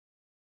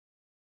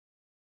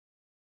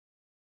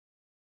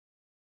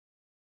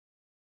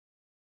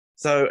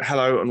So,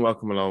 hello and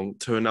welcome along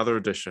to another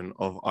edition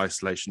of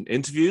Isolation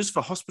Interviews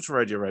for Hospital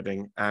Radio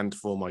Reading and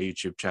for my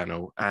YouTube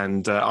channel.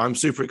 And I'm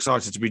super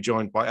excited to be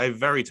joined by a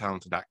very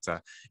talented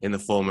actor in the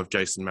form of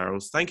Jason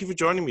Merrells. Thank you for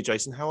joining me,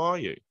 Jason. How are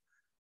you?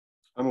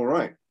 I'm all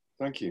right.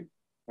 Thank you.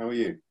 How are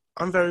you?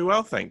 I'm very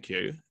well, thank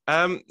you.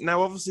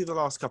 Now, obviously, the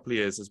last couple of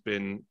years has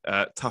been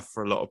tough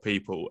for a lot of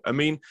people. I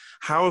mean,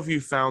 how have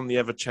you found the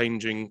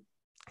ever-changing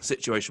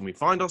situation we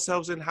find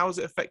ourselves in? How has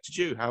it affected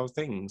you? How are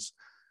things?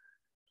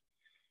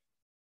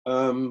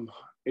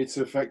 It's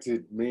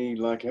affected me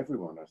like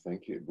everyone, I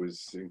think. It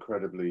was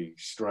incredibly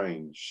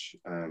strange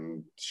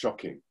and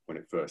shocking when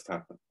it first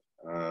happened,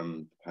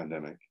 the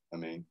pandemic.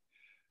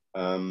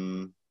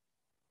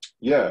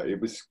 Yeah, it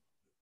was,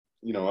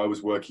 I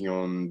was working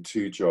on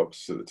two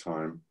jobs at the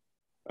time.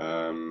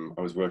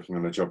 I was working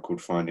on a job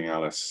called Finding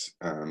Alice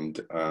and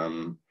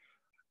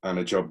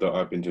a job that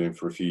I've been doing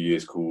for a few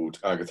years called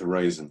Agatha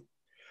Raisin.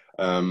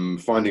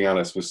 Finding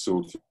Alice was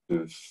sort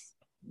of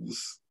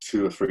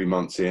 2 or 3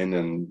 months in,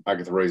 and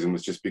Agatha Raisin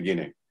was just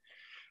beginning.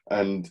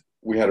 And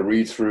we had a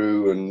read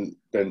through, and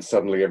then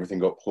suddenly everything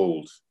got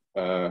pulled.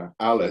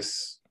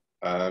 Alice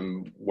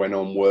went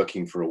on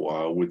working for a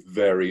while with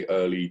very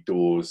early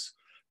doors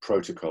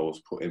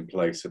protocols put in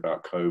place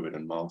about COVID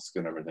and masks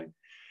and everything.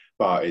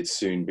 But it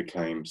soon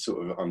became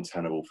sort of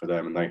untenable for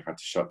them, and they had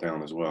to shut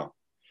down as well.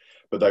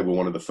 But they were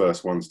one of the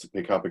first ones to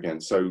pick up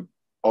again. So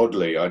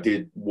oddly, I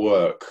did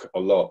work a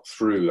lot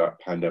through that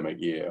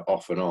pandemic year,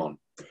 off and on.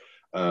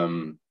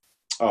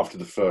 After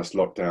the first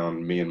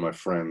lockdown, me and my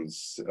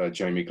friends,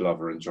 Jamie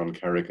Glover and John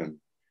Kerrigan,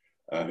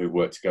 who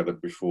worked together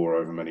before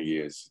over many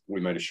years, we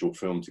made a short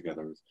film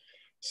together.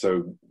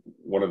 So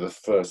one of the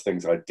first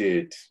things I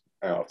did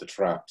out of the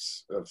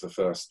traps of the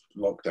first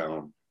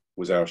lockdown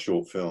was our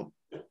short film.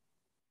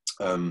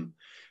 And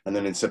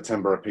then in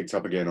September, I picked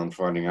up again on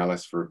Finding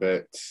Alice for a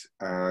bit,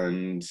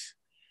 and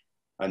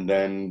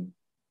then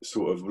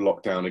sort of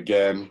locked down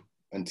again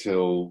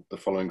until the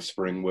following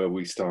spring, where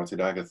we started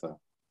Agatha.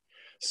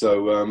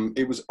 So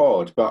it was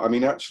odd, but I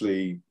mean,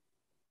 actually,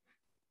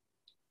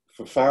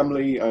 for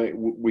family,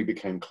 we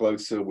became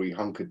closer. We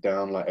hunkered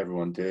down like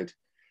everyone did,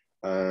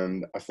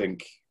 and I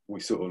think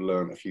we sort of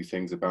learned a few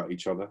things about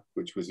each other,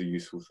 which was a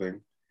useful thing.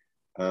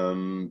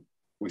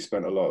 We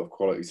spent a lot of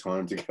quality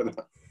time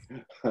together.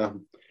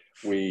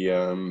 We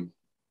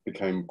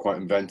became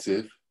quite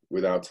inventive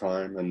with our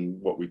time and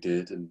what we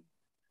did, and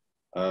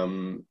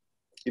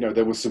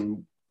there were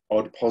some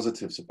odd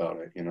positives about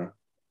it,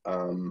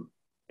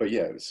 but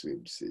yeah,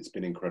 it's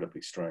been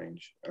incredibly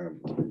strange,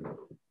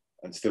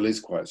 and still is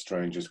quite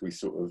strange as we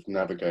sort of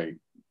navigate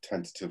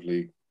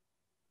tentatively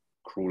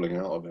crawling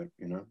out of it.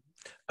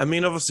 I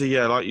mean, obviously,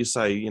 yeah, like you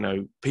say,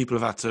 people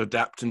have had to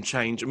adapt and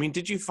change. I mean,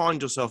 did you find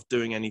yourself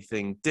doing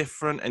anything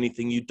different,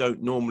 anything you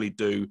don't normally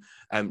do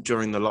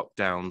during the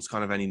lockdowns,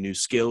 kind of any new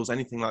skills,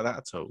 anything like that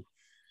at all?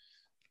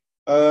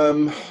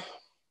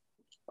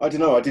 I don't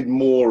know. I did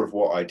more of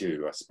what I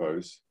do, I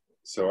suppose.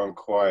 So I'm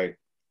quite...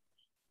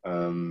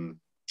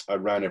 I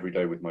ran every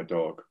day with my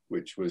dog,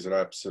 which was an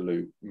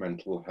absolute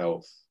mental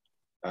health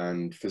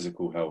and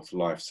physical health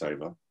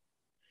lifesaver.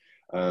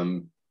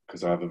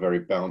 Because I have a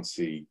very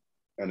bouncy,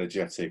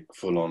 energetic,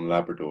 full-on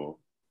Labrador,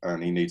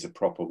 and he needs a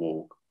proper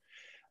walk.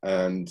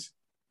 And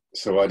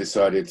so I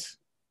decided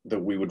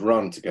that we would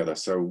run together.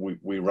 So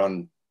we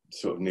run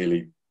sort of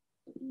nearly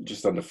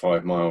just under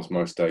 5 miles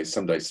most days,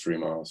 some days 3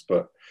 miles,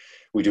 but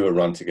we do a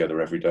run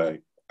together every day.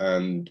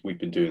 And we've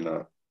been doing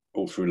that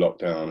all through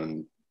lockdown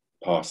and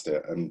past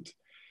it. And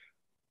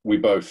we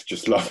both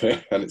just love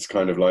it. And it's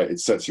kind of like, it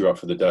sets you up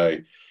for the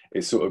day.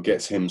 It sort of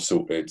gets him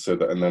sorted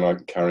and then I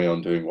can carry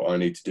on doing what I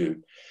need to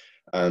do.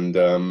 And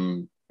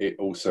it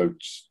also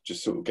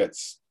just sort of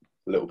gets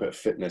a little bit of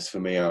fitness for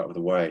me out of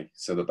the way,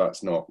 so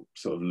that's not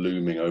sort of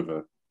looming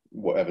over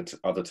whatever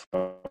other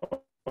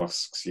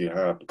tasks you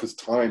have, because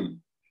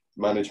time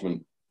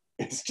management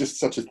is just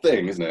such a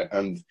thing, isn't it?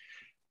 And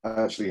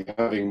actually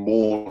having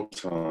more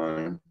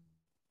time,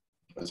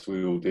 as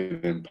we all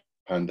did in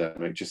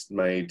pandemic, just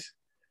made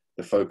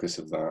the focus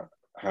of that,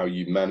 how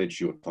you manage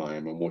your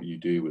time and what you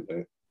do with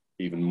it,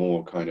 even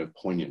more kind of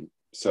poignant.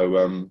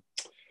 So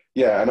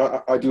yeah, and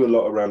I do a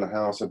lot around the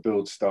house. I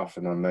build stuff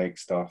and I make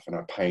stuff and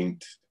I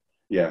paint.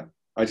 Yeah,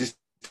 I just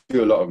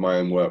do a lot of my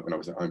own work when I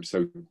was at home.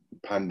 So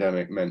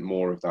pandemic meant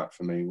more of that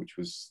for me, which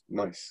was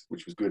nice,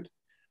 which was good.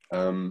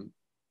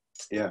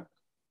 Yeah.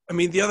 I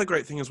mean, the other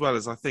great thing as well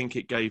is I think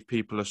it gave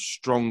people a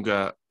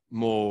stronger,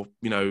 more,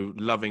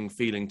 loving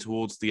feeling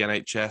towards the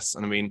NHS.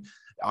 And I mean,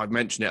 I've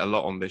mentioned it a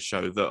lot on this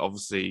show that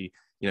obviously,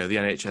 the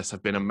NHS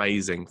have been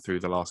amazing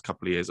through the last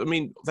couple of years. I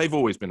mean, they've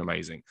always been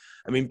amazing.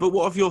 I mean, but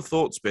what have your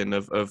thoughts been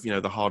of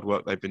the hard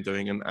work they've been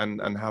doing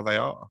and how they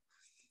are?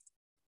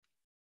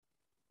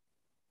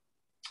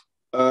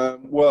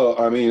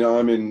 Well, I mean,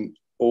 I'm in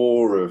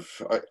awe of...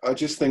 I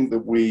just think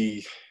that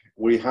we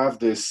have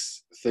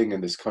this thing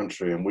in this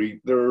country, and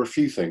there are a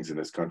few things in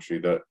this country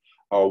that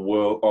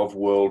are of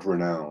world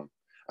renown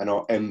and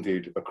are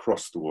envied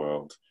across the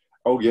world.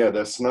 Oh yeah,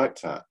 they're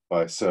sniped at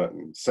by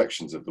certain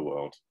sections of the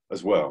world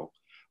as well.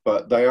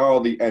 But they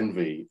are the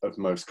envy of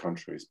most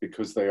countries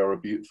because they are a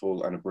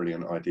beautiful and a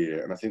brilliant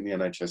idea. And I think the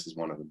NHS is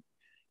one of them.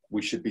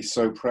 We should be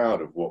so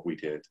proud of what we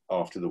did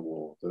after the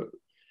war, that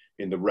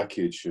in the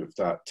wreckage of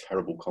that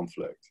terrible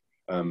conflict,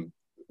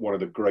 one of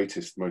the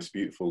greatest, most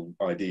beautiful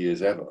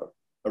ideas ever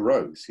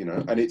arose, you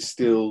know, and it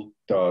still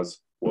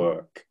does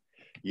work.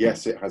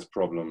 Yes, it has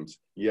problems.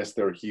 Yes,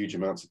 there are huge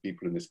amounts of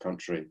people in this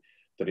country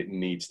that it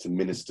needs to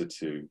minister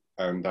to,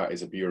 and that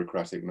is a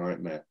bureaucratic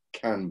nightmare,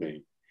 can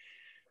be.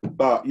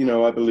 But, you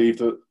know, I believe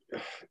that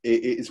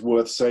it is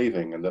worth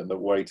saving, and that the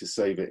way to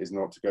save it is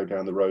not to go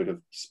down the road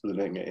of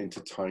splitting it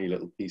into tiny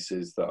little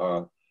pieces that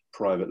are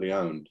privately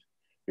owned,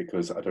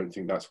 because I don't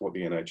think that's what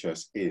the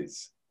NHS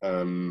is.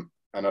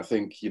 And I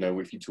think, you know,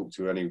 if you talk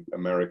to any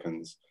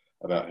Americans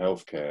about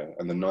healthcare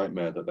and the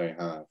nightmare that they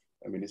have,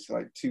 I mean, it's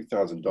like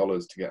 $2,000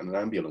 to get an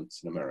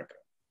ambulance in America,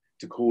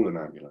 to call an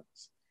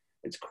ambulance.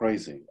 It's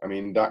crazy. I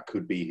mean, that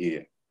could be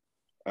here.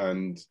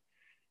 And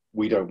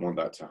we don't want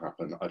that to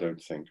happen, I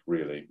don't think,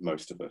 really,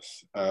 most of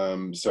us.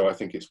 So I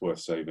think it's worth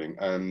saving.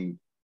 And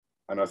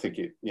I think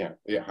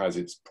it has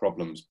its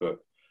problems, but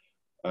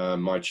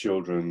my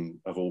children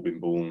have all been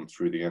born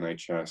through the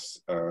NHS.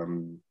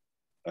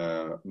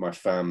 My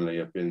family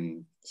have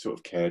been sort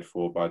of cared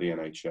for by the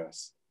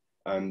NHS.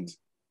 And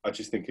I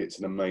just think it's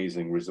an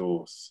amazing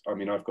resource. I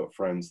mean, I've got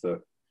friends that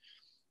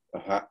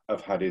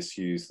have had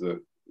issues that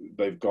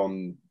they've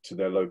gone to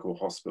their local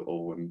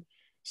hospital and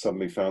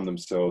suddenly found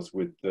themselves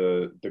with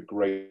the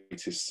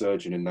greatest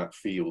surgeon in that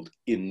field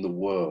in the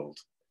world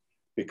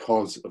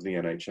because of the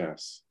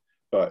NHS.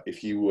 But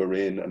if you were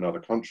in another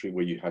country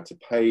where you had to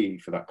pay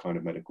for that kind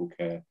of medical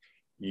care,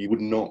 you would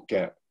not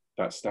get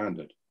that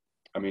standard.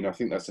 I mean, I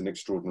think that's an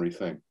extraordinary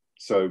thing.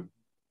 So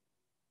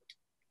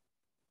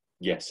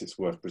yes, it's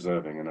worth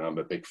preserving, and I'm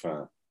a big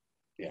fan.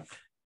 Yeah.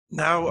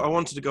 Now, I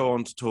wanted to go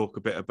on to talk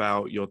a bit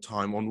about your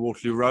time on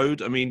Waterloo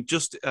Road. I mean,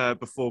 just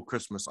before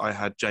Christmas, I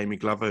had Jamie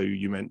Glover, who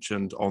you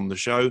mentioned, on the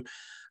show.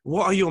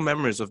 What are your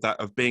memories of that,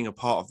 of being a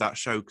part of that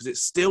show? Because it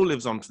still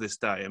lives on to this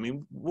day. I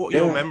mean, what are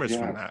your memories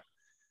from that?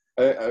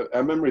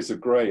 Our memories are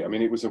great. I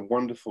mean, it was a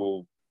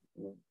wonderful.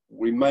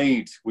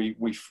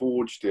 We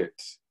forged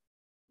it,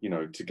 you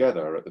know,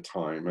 together at the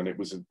time, and it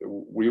was.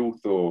 We all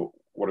thought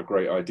what a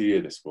great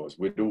idea this was.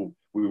 We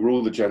were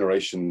all the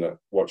generation that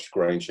watched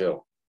Grange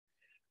Hill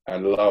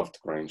and loved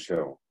Grange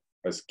Hill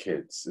as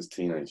kids, as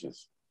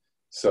teenagers.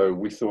 So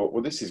we thought,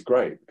 well, this is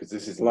great, because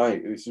this is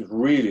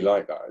really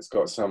like that. It's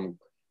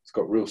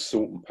got real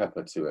salt and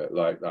pepper to it,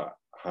 like that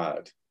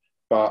had.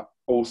 But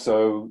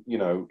also, you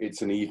know,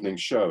 it's an evening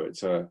show.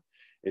 It's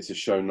a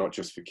show not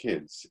just for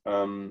kids.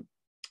 And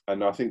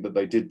I think that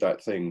they did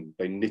that thing.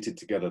 They knitted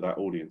together that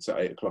audience at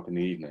 8 o'clock in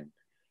the evening,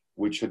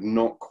 which had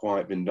not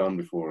quite been done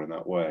before in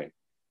that way.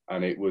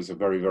 And it was a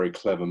very, very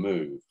clever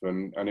move.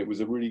 And it was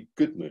a really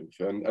good move.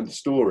 And the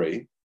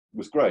story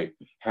was great.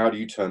 How do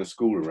you turn a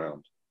school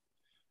around?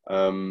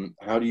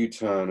 How do you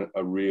turn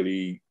a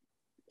really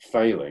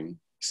failing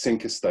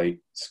sink estate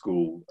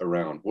school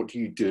around? What do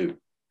you do?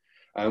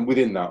 And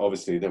within that,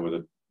 obviously, there were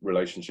the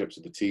relationships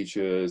with the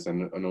teachers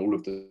and all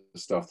of the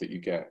stuff that you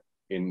get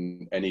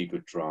in any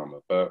good drama.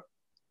 But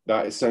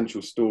that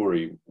essential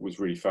story was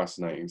really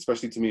fascinating,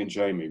 especially to me and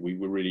Jamie. We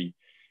were really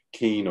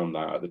keen on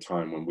that at the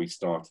time when we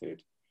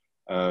started.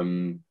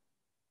 And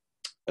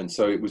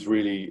so it was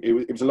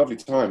a lovely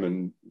time,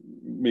 and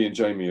me and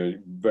Jamie are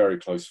very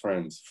close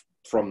friends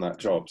from that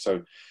job.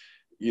 So,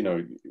 you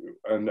know,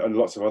 and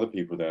lots of other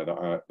people there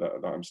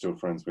that I'm still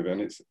friends with,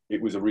 and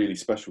it was a really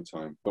special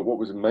time. But what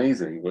was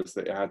amazing was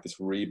that it had this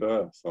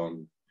rebirth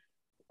on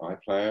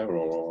iPlayer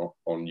or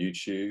on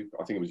YouTube.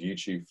 I think it was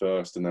YouTube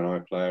first and then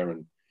iPlayer,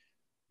 and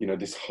you know,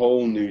 this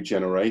whole new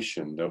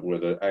generation that were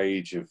the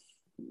age of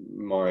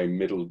my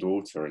middle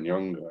daughter and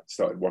younger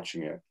started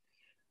watching it.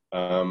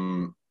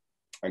 And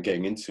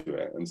getting into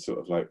it and sort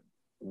of like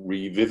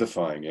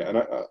revivifying it. And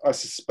I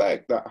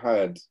suspect that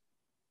had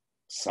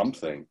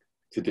something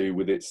to do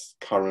with its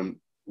current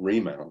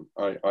remount.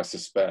 I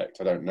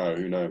suspect, I don't know,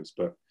 who knows,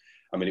 but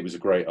I mean, it was a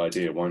great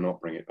idea. Why not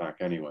bring it back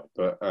anyway?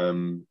 But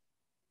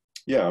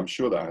yeah, I'm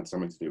sure that had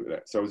something to do with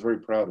it. So I was very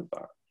proud of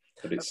that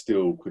it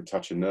still could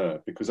touch a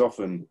nerve, because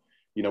often,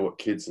 you know what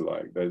kids are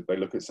like, they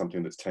look at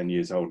something that's 10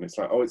 years old and it's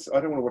like, oh, I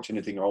don't want to watch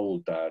anything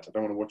old, Dad. I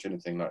don't want to watch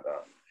anything like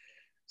that.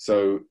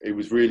 So it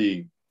was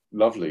really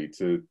lovely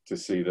to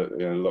see that,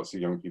 you know, lots of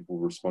young people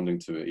were responding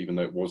to it, even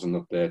though it wasn't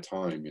of their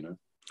time, you know.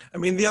 I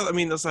mean,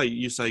 that's like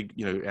you say,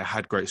 you know, it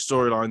had great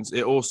storylines.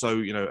 It also,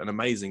 you know, an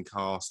amazing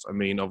cast. I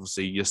mean,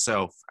 obviously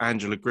yourself,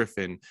 Angela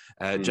Griffin,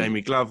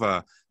 Jamie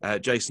Glover,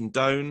 Jason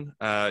Doan.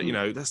 You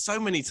know, there's so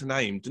many to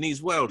name.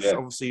 Denise Welch,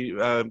 obviously,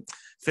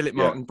 Philip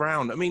Martin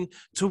Brown. I mean,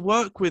 to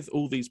work with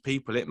all these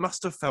people, it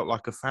must have felt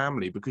like a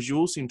family, because you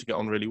all seem to get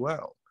on really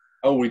well.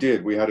 Oh, we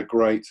did. We had a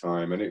great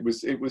time, and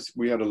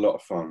we had a lot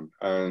of fun,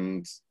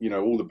 and, you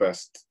know, all the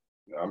best.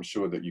 I'm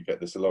sure that you get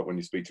this a lot when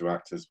you speak to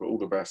actors, but all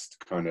the best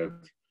kind of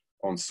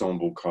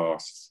ensemble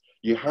casts.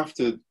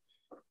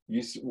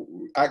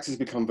 Actors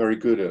become very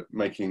good at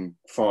making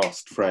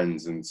fast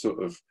friends and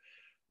sort of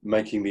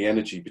making the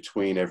energy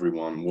between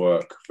everyone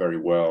work very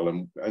well.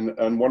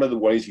 And one of the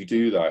ways you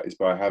do that is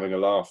by having a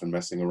laugh and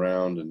messing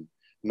around, and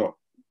not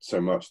so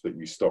much that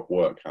you stop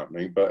work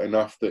happening, but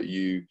enough that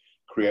you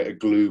create a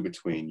glue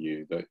between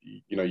you, that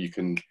you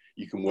can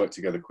work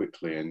together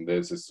quickly, and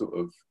there's a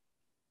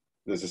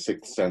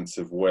sixth sense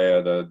of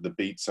where the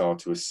beats are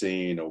to a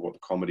scene, or what the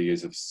comedy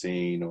is of a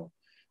scene, or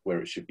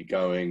where it should be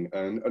going,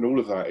 and all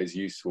of that is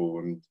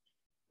useful,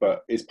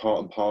 but it's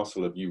part and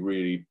parcel of you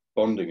really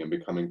bonding and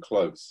becoming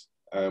close.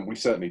 We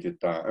certainly did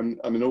that. And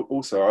I mean,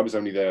 also, I was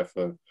only there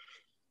for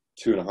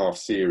 2.5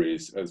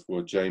 series, as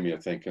was Jamie, I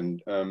think.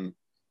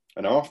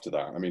 And after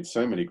that, I mean,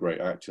 so many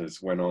great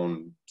actors went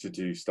on to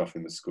do stuff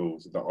in the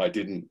schools that I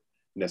didn't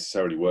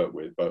necessarily work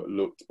with, but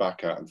looked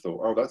back at and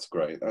thought, oh, that's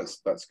great.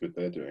 That's good.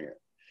 They're doing it.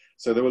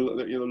 So there were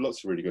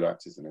lots of really good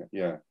actors in it.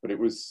 Yeah. But it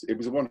was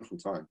a wonderful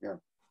time. Yeah.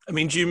 I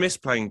mean, do you miss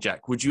playing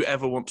Jack? Would you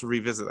ever want to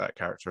revisit that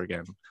character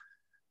again?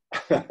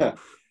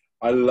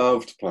 I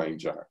loved playing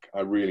Jack.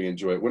 I really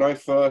enjoyed it. When I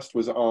first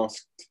was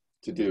asked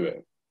to do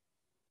it,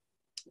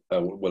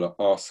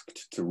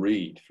 asked to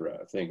read for it,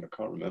 I think, I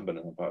can't remember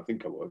now, but I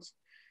think I was.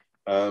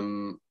 I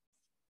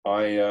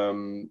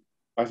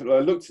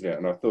looked at it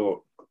and I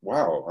thought,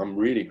 wow, I'm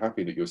really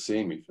happy that you're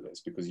seeing me for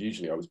this, because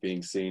usually I was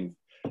being seen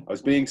at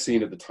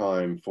the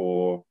time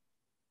for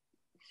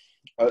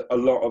a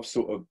lot of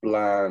sort of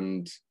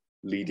bland,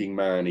 leading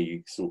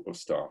man-y sort of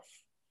stuff.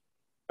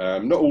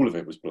 Not all of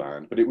it was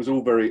bland, but it was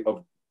all very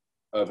of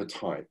a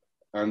type.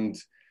 And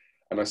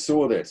I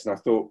saw this and I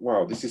thought,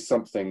 wow, this is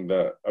something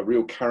that a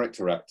real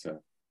character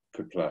actor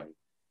could play.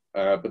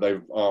 But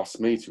they've asked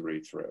me to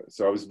read through it.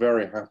 So I was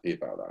very happy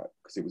about that,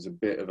 because it was a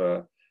bit of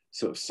a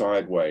sort of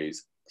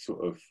sideways,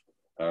 sort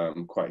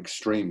of quite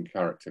extreme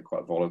character,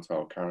 quite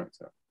volatile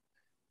character,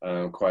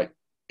 quite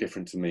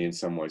different to me in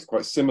some ways,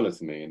 quite similar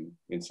to me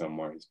in some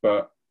ways,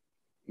 but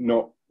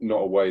not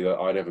a way that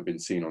I'd ever been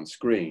seen on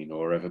screen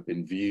or ever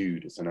been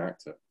viewed as an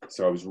actor.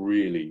 So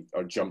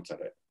I jumped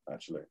at it,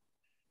 actually.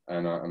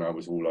 And I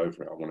was all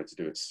over it. I wanted to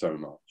do it so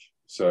much.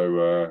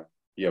 So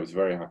yeah, I was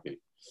very happy.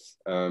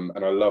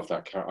 And I love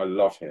that character. I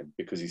love him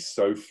because he's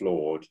so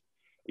flawed.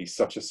 He's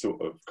such a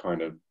sort of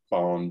kind of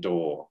barn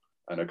door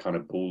and a kind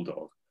of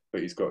bulldog,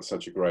 but he had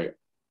such a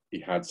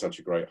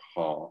great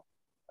heart,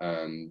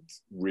 and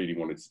really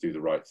wanted to do the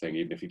right thing,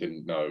 even if he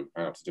didn't know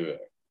how to do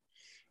it.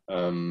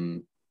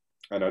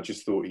 And I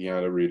just thought he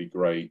had a really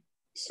great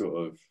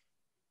sort of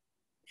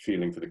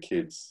feeling for the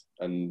kids,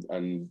 and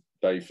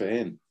they for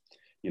him.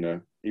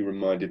 He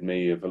reminded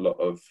me of a lot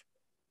of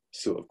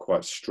sort of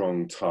quite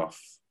strong, tough,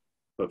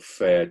 but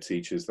fair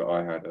teachers that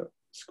I had at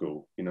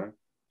school,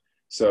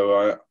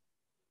 So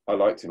I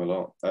liked him a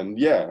lot. And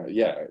yeah,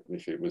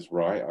 if it was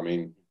right, I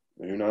mean,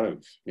 who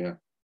knows? Yeah.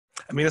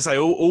 I mean, I say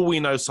all we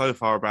know so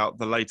far about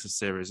the latest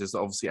series is that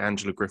obviously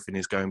Angela Griffin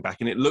is going back,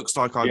 and it looks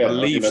like I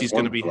believe she's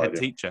going to be head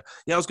teacher.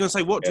 Yeah, I was going to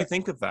say, what do you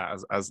think of that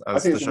as I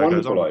think the it's show a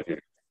goes on? wonderful idea.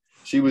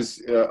 She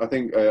was, I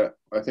think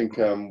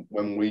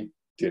when we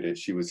did it,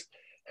 she was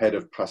head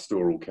of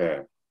pastoral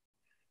care,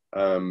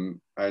 and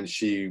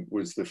she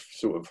was the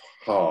sort of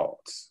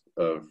heart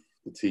of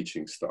the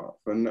teaching staff.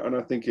 And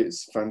I think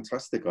it's a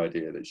fantastic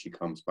idea that she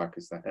comes back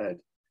as the head.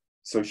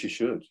 So she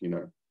should,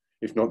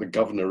 if not the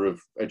governor of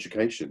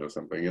education or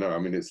something, I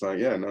mean, it's like,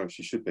 yeah, no,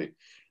 she should be.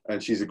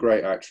 And she's a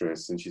great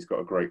actress and she's got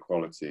a great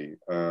quality.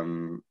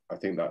 I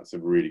think that's a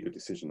really good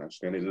decision,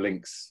 actually. And it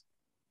links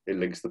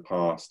the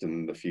past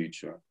and the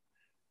future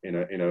in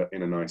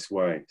a nice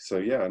way. So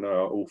yeah,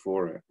 no, all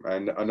for it.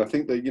 And I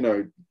think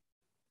that,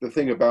 the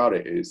thing about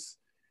it is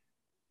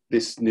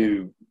this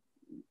new,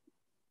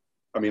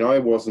 I mean, I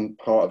wasn't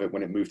part of it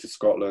when it moved to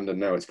Scotland, and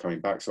now it's coming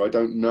back. So I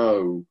don't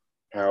know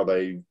how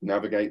they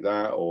navigate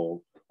that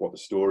or what the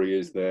story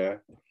is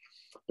there.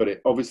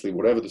 But obviously,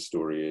 whatever the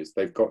story is,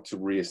 they've got to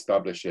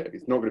re-establish it.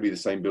 It's not going to be the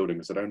same building,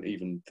 because I don't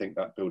even think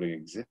that building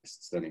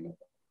exists anymore,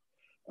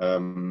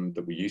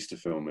 that we used to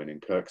film in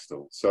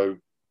Kirkstall. So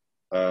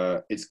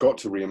it's got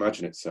to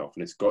reimagine itself,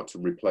 and it's got to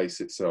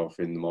replace itself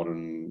in the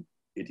modern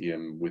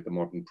idiom with the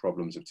modern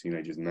problems of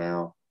teenagers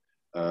now.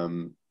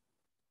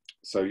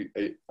 So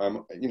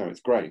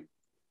it's great.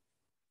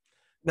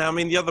 Now, I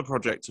mean, the other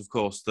project, of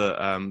course,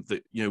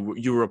 that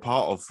you were a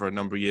part of for a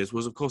number of years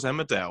was, of course,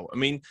 Emmerdale. I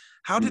mean,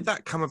 how did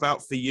that come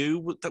about for you?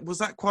 Was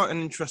that quite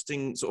an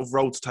interesting sort of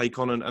role to take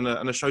on and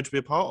a show to be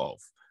a part of?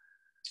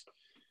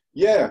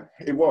 Yeah,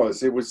 it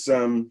was. It was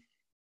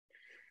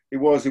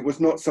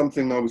not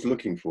something I was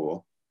looking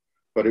for,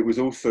 but it was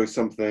also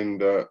something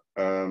that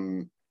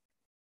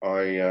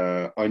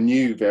I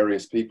knew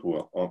various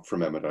people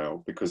from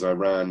Emmerdale, because I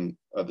ran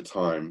at the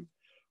time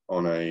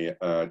on a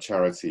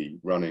charity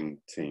running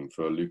team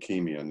for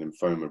leukemia and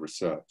lymphoma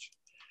research.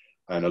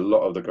 And a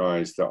lot of the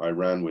guys that I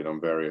ran with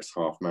on various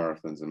half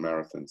marathons and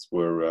marathons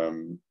were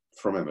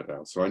from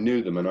Emmerdale. So I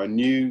knew them, and I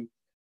knew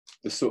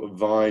the sort of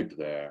vibe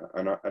there.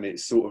 And it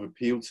sort of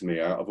appealed to me.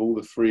 Out of all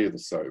the three of the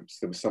soaps,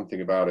 there was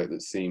something about it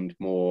that seemed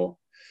more,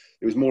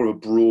 it was more of a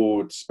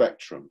broad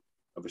spectrum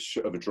of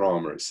a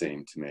drama, it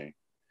seemed to me.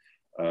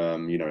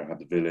 It had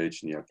the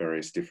village, and you had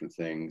various different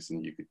things,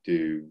 and you could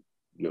do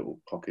little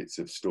pockets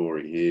of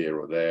story here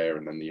or there,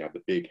 and then you had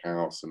the big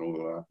house and all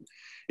of that.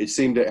 It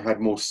seemed it had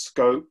more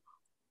scope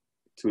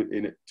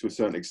to a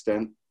certain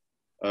extent.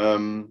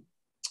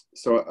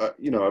 So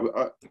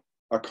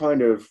I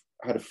kind of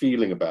had a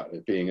feeling about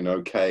it being an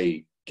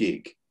okay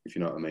gig, if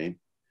you know what I mean.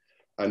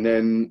 And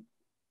then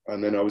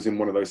I was in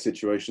one of those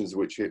situations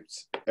which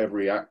hits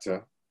every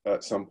actor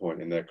at some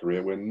point in their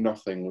career, where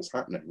nothing was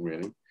happening,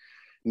 really.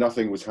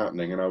 Nothing was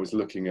happening, and I was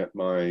looking at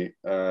my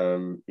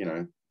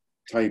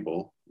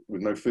table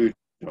with no food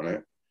on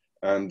it,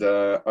 and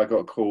I got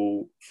a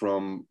call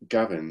from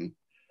Gavin,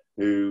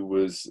 who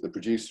was the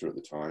producer at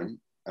the time,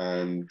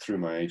 and through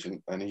my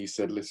agent, and he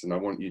said, "Listen, I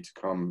want you to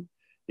come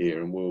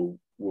here, and we'll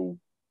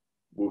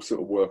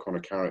sort of work on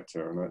a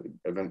character,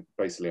 and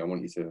basically I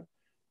want you to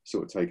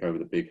sort of take over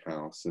the big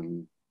house,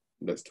 and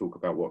let's talk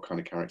about what kind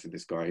of character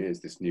this guy is,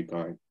 this new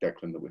guy,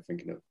 Declan, that we're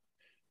thinking of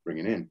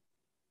bringing in."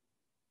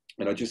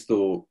 And I just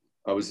thought,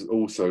 I was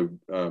also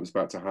was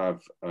about to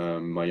have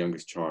my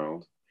youngest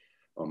child,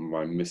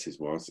 my missus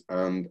was,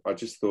 and I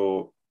just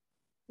thought,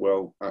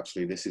 well,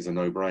 actually, this is a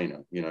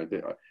no-brainer. You know,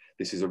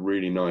 this is a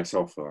really nice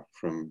offer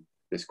from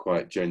this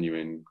quite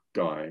genuine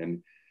guy,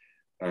 and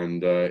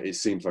it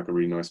seems like a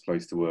really nice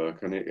place to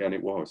work, and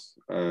it was,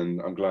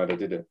 and I'm glad I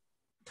did it.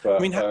 But I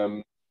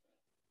mean,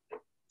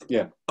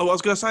 yeah. Oh, I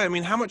was going to say, I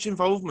mean, how much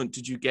involvement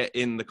did you get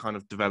in the kind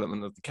of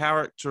development of the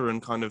character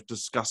and kind of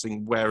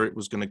discussing where it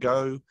was going to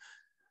go?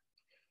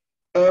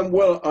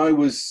 Well, I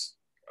was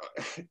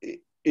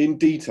in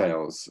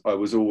details. I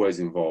was always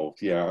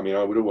involved. Yeah, I mean,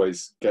 I would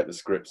always get the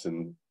scripts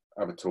and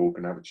have a talk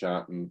and have a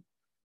chat and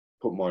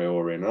put my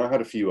oar in. And I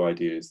had a few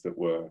ideas that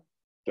were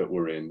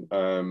in.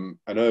 And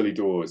early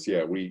doors,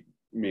 yeah, me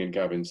and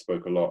Gavin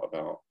spoke a lot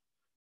about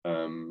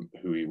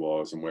who he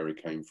was and where he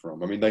came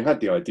from. I mean, they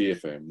had the idea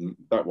for him.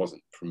 That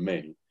wasn't from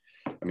me.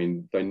 I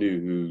mean, they knew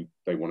who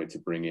they wanted to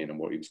bring in and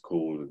what he was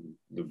called, and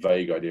the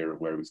vague idea of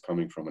where he was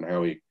coming from and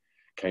how he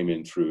came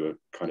in through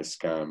a kind of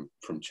scam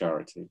from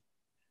charity.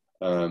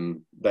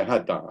 They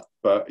had that.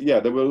 But yeah,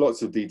 there were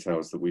lots of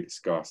details that we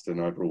discussed,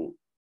 and I brought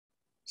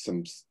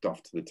some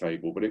stuff to the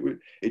table, but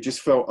it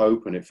just felt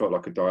open. It felt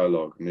like a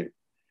dialogue, and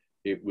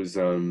it was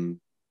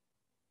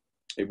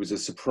a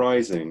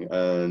surprising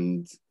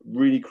and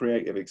really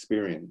creative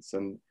experience.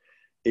 And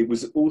it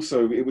was at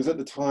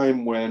the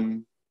time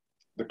when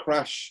the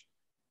crash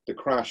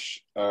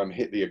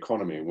hit the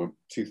economy,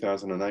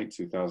 2008,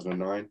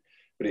 2009,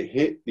 but it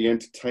hit the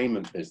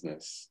entertainment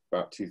business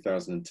about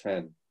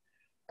 2010,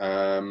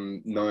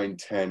 9,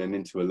 10, and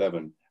into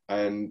 11.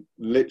 And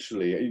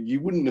literally,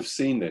 you wouldn't have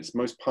seen this.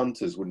 Most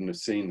punters wouldn't have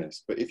seen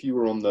this. But if you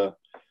were on the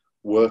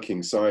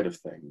working side of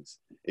things,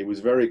 it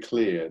was very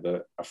clear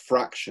that a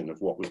fraction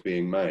of what was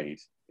being made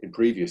in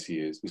previous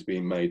years was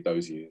being made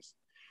those years.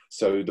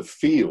 So the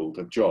field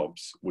of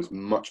jobs was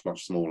much,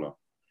 much smaller.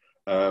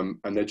 And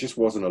there just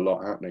wasn't a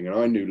lot happening. And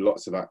I knew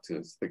lots of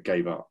actors that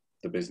gave up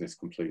the business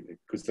completely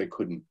because they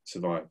couldn't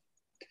survive.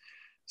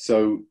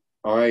 So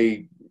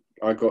I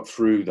got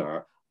through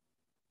that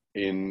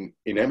in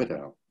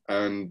Emmerdale,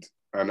 and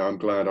I'm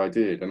glad I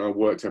did. And I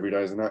worked every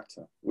day as an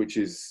actor, which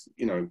is,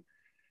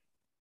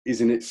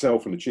 is in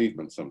itself an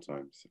achievement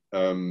sometimes.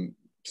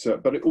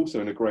 But it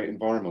also in a great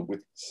environment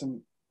with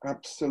some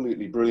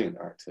absolutely brilliant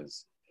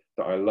actors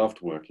that I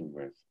loved working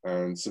with,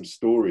 and some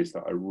stories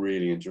that I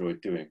really enjoyed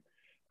doing.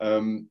 I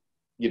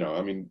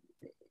mean,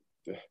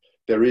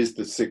 there is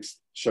the 6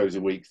 shows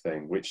a week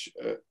thing, which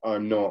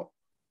I'm not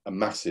a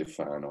massive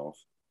fan of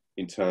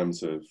in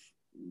terms of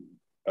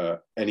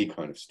any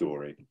kind of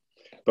story.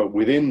 But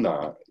within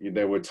that,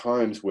 there were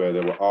times where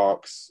there were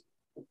arcs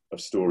of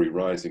story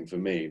rising for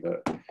me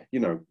that,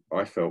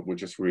 I felt were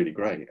just really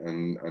great,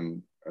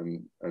 and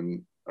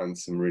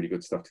some really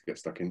good stuff to get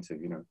stuck into,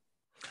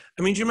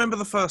 I mean, do you remember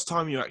the first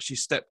time you actually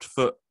stepped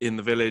foot in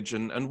the village,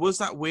 and was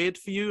that weird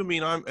for you?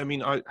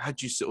 I had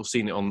you sort of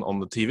seen it on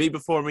the TV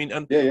before. I mean,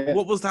 and yeah.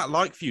 What was that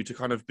like for you to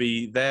kind of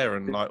be there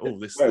and like, oh,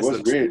 this? Well, it this was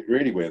looks... really,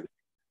 really weird.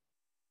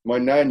 My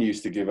nan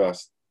used to give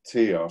us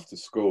tea after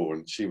school,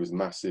 and she was a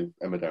massive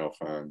Emmerdale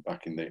fan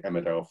back in the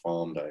Emmerdale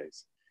farm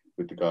days,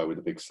 with the guy with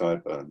the big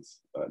sideburns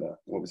like that.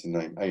 What was his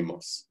name?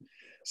 Amos.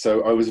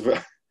 So I was,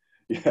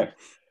 yeah,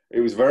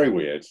 it was very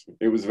weird.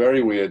 It was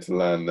very weird to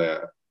land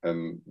there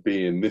and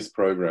be in this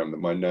program that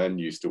my nan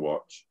used to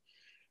watch.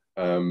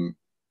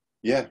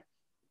 Yeah,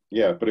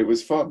 but it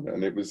was fun,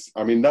 and it was.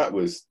 I mean,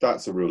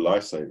 that's a real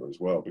lifesaver as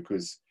well,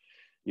 because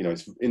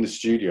it's in the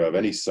studio of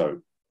any soap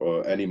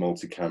or any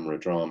multi-camera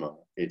drama.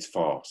 It's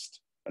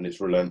fast and it's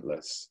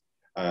relentless,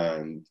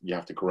 and you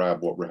have to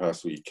grab what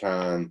rehearsal you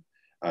can,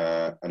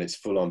 and it's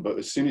full on. But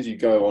as soon as you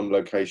go on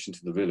location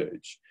to the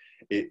village,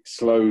 it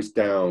slows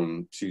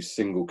down to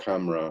single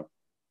camera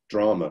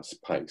drama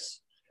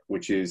pace,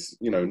 which is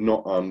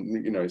not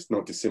it's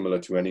not dissimilar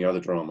to any other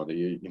drama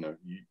that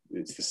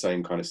it's the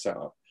same kind of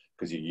setup,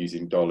 because you're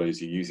using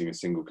dollars, you're using a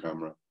single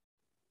camera.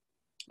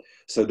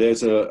 So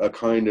there's a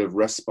kind of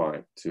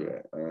respite to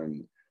it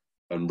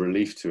and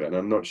relief to it. And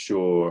I'm not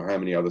sure how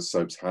many other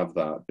soaps have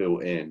that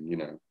built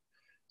in,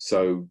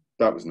 So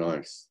that was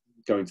nice.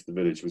 Going to the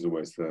village was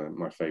always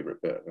my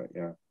favourite bit of it,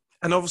 yeah.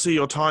 And obviously,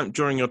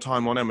 during your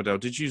time on Emmerdale,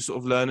 did you sort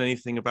of learn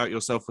anything about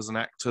yourself as an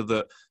actor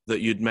that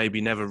you'd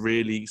maybe never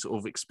really sort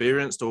of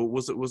experienced, or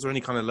was there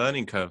any kind of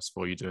learning curves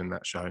for you doing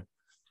that show?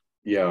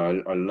 Yeah,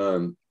 I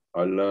learned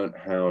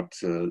how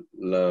to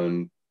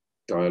learn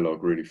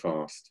dialogue really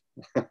fast.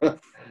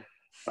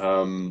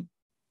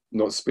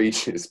 Not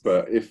speeches,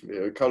 but if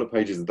a couple of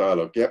pages of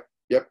dialogue, yep,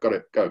 got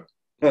it, go.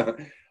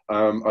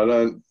 I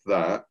learned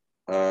that.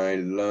 I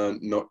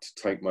learned not to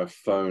take my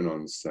phone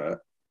on set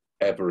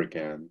ever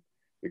again,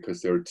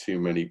 because there are too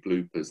many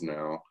bloopers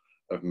now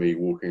of me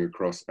walking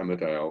across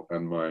Emmerdale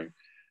and my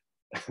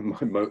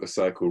my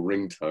motorcycle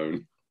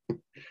ringtone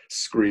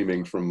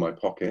screaming from my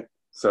pocket.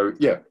 So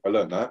yeah, I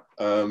learned that.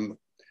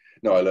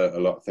 No, I learned a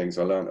lot of things.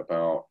 I learned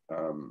about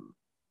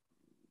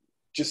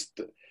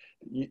just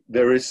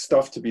there is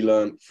stuff to be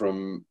learned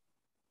from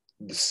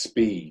the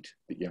speed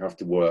that you have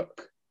to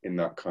work in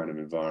that kind of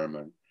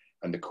environment,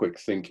 and the quick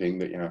thinking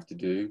that you have to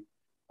do,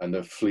 and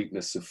the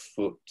fleetness of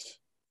foot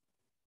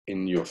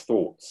in your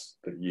thoughts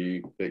that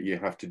you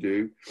have to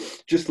do.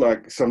 Just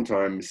like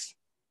sometimes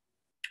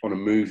on a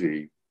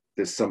movie,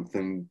 there's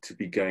something to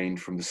be gained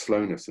from the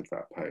slowness of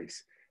that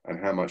pace and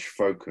how much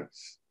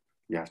focus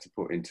you have to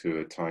put into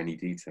a tiny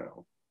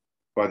detail.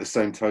 By the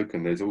same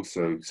token, there's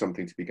also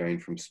something to be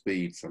gained from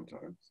speed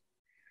sometimes.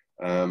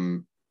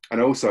 And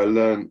also I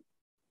learned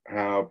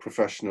how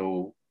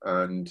professional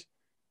and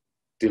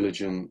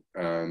diligent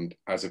and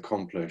as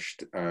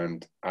accomplished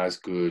and as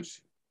good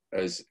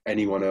as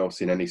anyone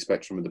else in any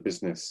spectrum of the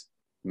business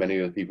many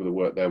of the people that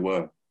work there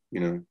were, you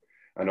know.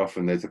 And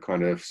often there's a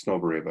kind of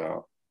snobbery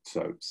about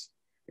soaps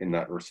in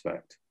that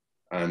respect,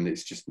 and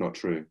it's just not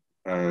true.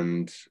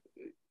 And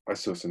I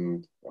saw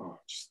some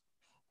just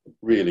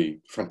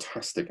really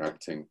fantastic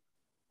acting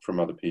from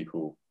other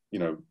people, you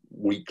know,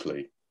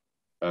 weekly,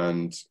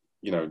 and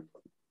you know,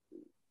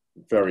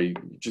 very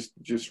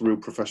just real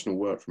professional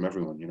work from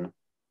everyone, you know.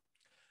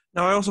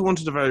 Now, I also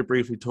wanted to very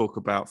briefly talk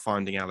about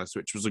Finding Alice,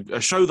 which was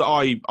a show that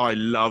I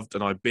loved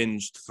and I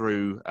binged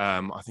through.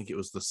 I think it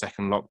was the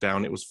second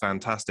lockdown. It was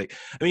fantastic.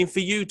 I mean,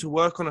 for you to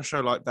work on a show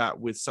like that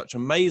with such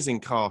amazing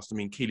cast, I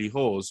mean, Keeley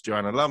Hawes,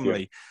 Joanna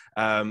Lumley,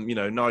 you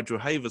know, Nigel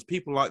Havers,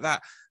 people like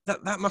that,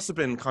 that must have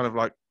been kind of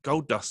like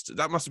gold dust.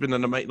 That must have been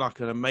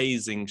an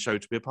amazing show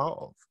to be a part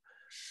of.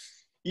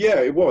 Yeah,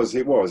 it was.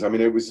 I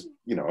mean, it was,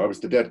 you know, I was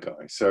the dead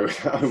guy. So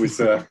I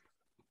was...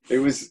 It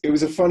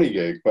was a funny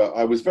gig, but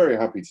I was very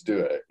happy to do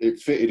it. It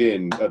fitted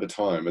in at the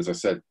time, as I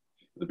said at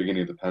the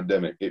beginning of the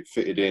pandemic. It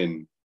fitted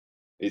in.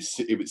 It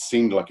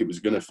seemed like it was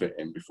going to fit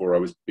in before I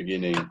was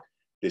beginning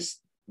this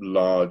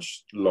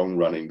large,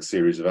 long-running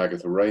series of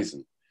Agatha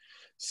Raisin.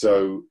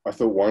 So I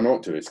thought, why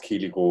not do it? It's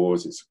Keeley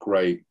Hawes. It's a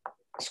great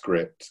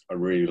script. I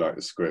really like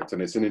the script,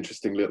 and it's an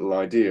interesting little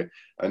idea.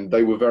 And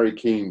they were very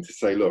keen to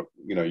say, look,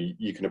 you know,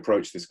 you can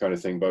approach this kind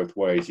of thing both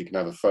ways. You can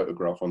have a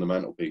photograph on the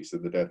mantelpiece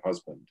of the dead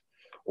husband,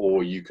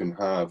 or you can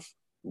have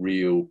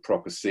real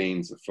proper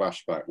scenes of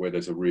flashback where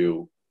there's a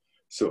real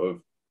sort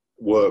of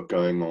work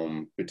going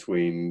on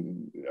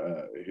between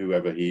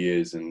whoever he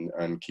is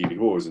and Keeley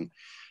Hawes.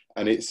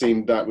 And it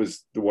seemed that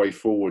was the way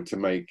forward to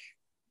make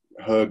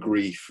her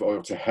grief,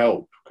 or to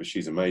help, because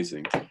she's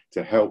amazing,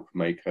 to help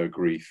make her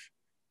grief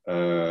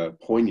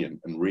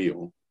poignant and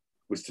real,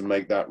 was to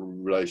make that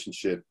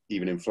relationship,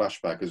 even in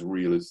flashback, as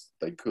real as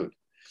they could.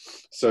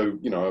 So,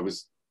 you know, I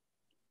was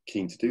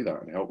keen to do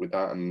that and help with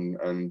that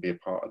and be a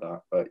part of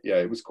that. But yeah,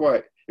 it was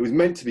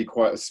meant to be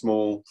quite a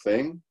small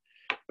thing,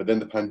 but then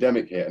the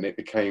pandemic hit and it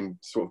became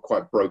sort of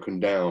quite broken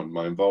down,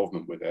 my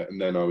involvement with it,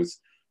 and then I was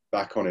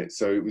back on it.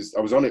 So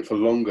I was on it for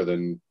longer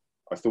than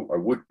I thought I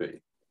would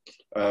be.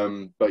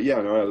 But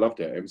yeah, no, I loved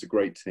it. It was a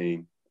great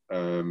team.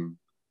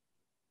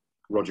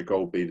 Roger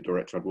Goldby, the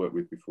director I'd worked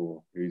with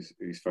before, who's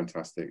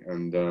fantastic,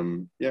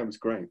 and yeah, it was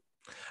great.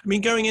 I mean,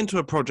 going into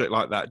a project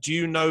like that, do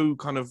you know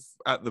kind of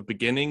at the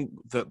beginning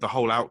the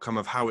whole outcome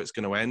of how it's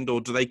going to end,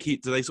 or do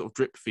they sort of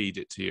drip feed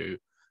it to you?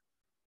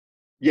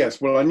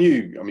 Yes, well, I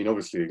knew, I mean,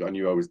 obviously I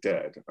knew I was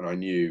dead, and I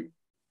knew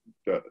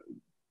that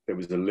there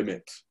was a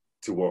limit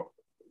to what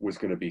was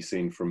going to be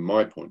seen from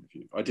my point of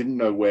view. I didn't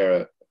know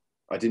where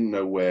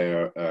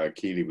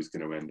Keeley was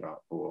going to end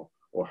up, or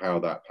how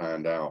that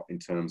panned out in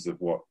terms of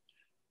what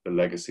the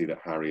legacy that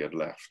Harry had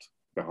left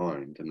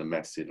behind and the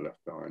mess he'd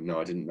left behind. No,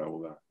 I didn't know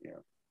all that.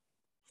 Yeah.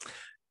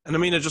 And I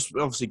mean, just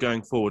obviously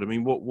going forward, I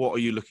mean, what are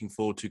you looking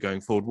forward to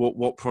going forward?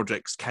 What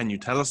projects can you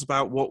tell us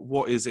about?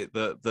 What is it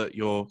that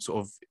you're sort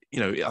of, you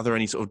know, are there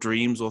any sort of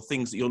dreams or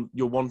things that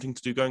you're wanting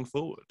to do going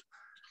forward?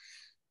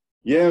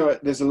 Yeah,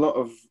 there's a lot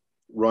of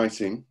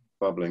writing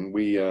bubbling.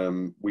 We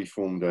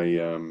formed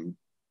a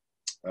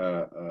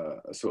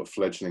sort of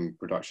fledgling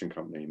production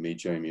company, me,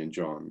 Jamie, and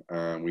John,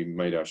 and we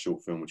made our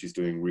short film, which is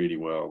doing really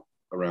well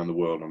around the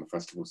world on the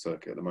festival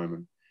circuit at the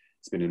moment.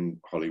 It's been in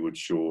Hollywood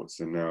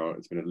Shorts, and now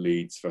it's been at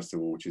Leeds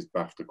Festival, which is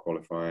BAFTA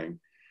qualifying,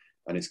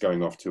 and it's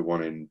going off to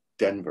one in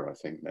Denver, I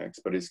think,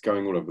 next, but it's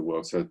going all over the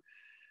world. So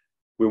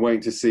we're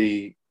waiting to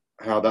see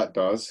how that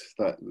does.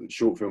 That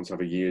short films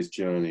have a year's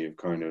journey of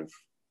kind of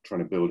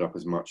trying to build up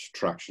as much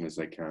traction as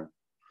they can.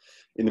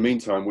 In the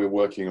meantime, we're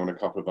working on a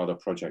couple of other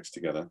projects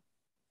together.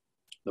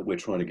 that we're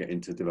trying to get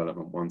into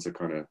development. One's a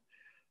kind of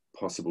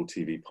possible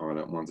TV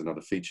pilot, and one's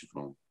another feature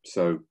film.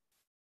 So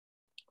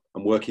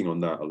I'm working on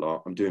that a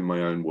lot. I'm doing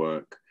my own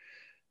work.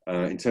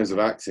 In terms of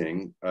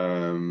acting,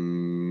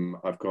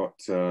 I've got,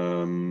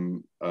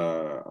 I'm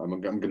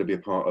going to be a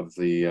part of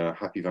the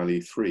Happy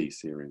Valley 3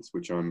 series,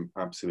 which I'm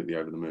absolutely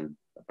over the moon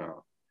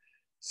about.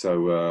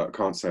 So I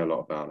can't say a lot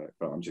about it,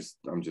 but I'm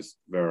just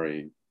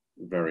very,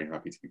 very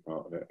happy to be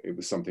part of it. It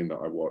was something that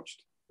I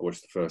watched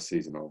the first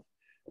season of,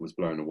 and was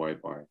blown away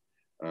by.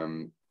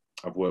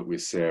 I've worked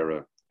with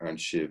Sarah and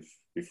Shiv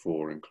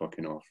before in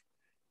Clocking Off,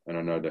 and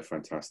I know they're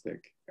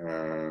fantastic.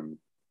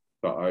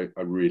 But I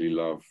really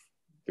love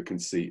the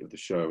conceit of the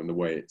show and the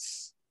way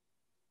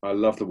I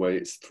love the way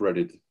it's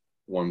threaded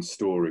one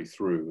story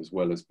through, as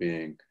well as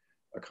being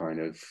a kind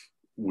of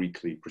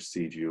weekly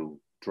procedural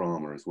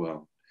drama as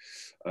well.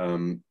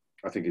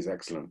 I think it's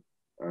excellent.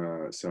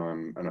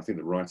 And I think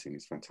the writing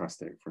is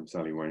fantastic from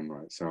Sally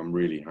Wainwright. So I'm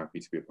really happy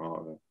to be a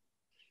part of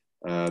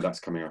it. That's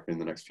coming up in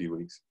the next few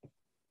weeks.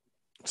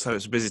 So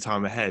it's a busy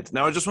time ahead.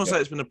 Now, I just want to say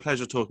it's been a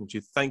pleasure talking to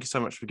you. Thank you so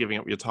much for giving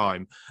up your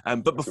time.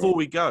 But before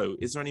we go,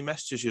 is there any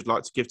messages you'd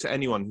like to give to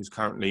anyone who's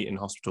currently in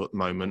hospital at the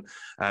moment,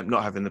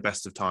 not having the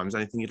best of times?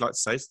 Anything you'd like to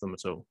say to them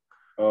at all?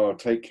 Oh,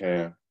 take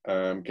care.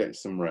 Get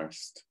some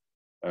rest.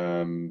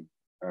 And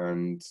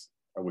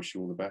I wish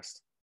you all the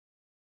best.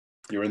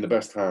 You're in the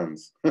best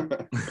hands.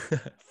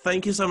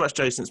 Thank you so much,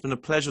 Jason. It's been a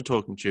pleasure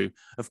talking to you.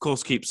 Of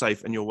course, keep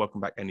safe and you're welcome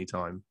back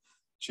anytime.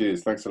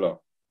 Cheers. Thanks a lot.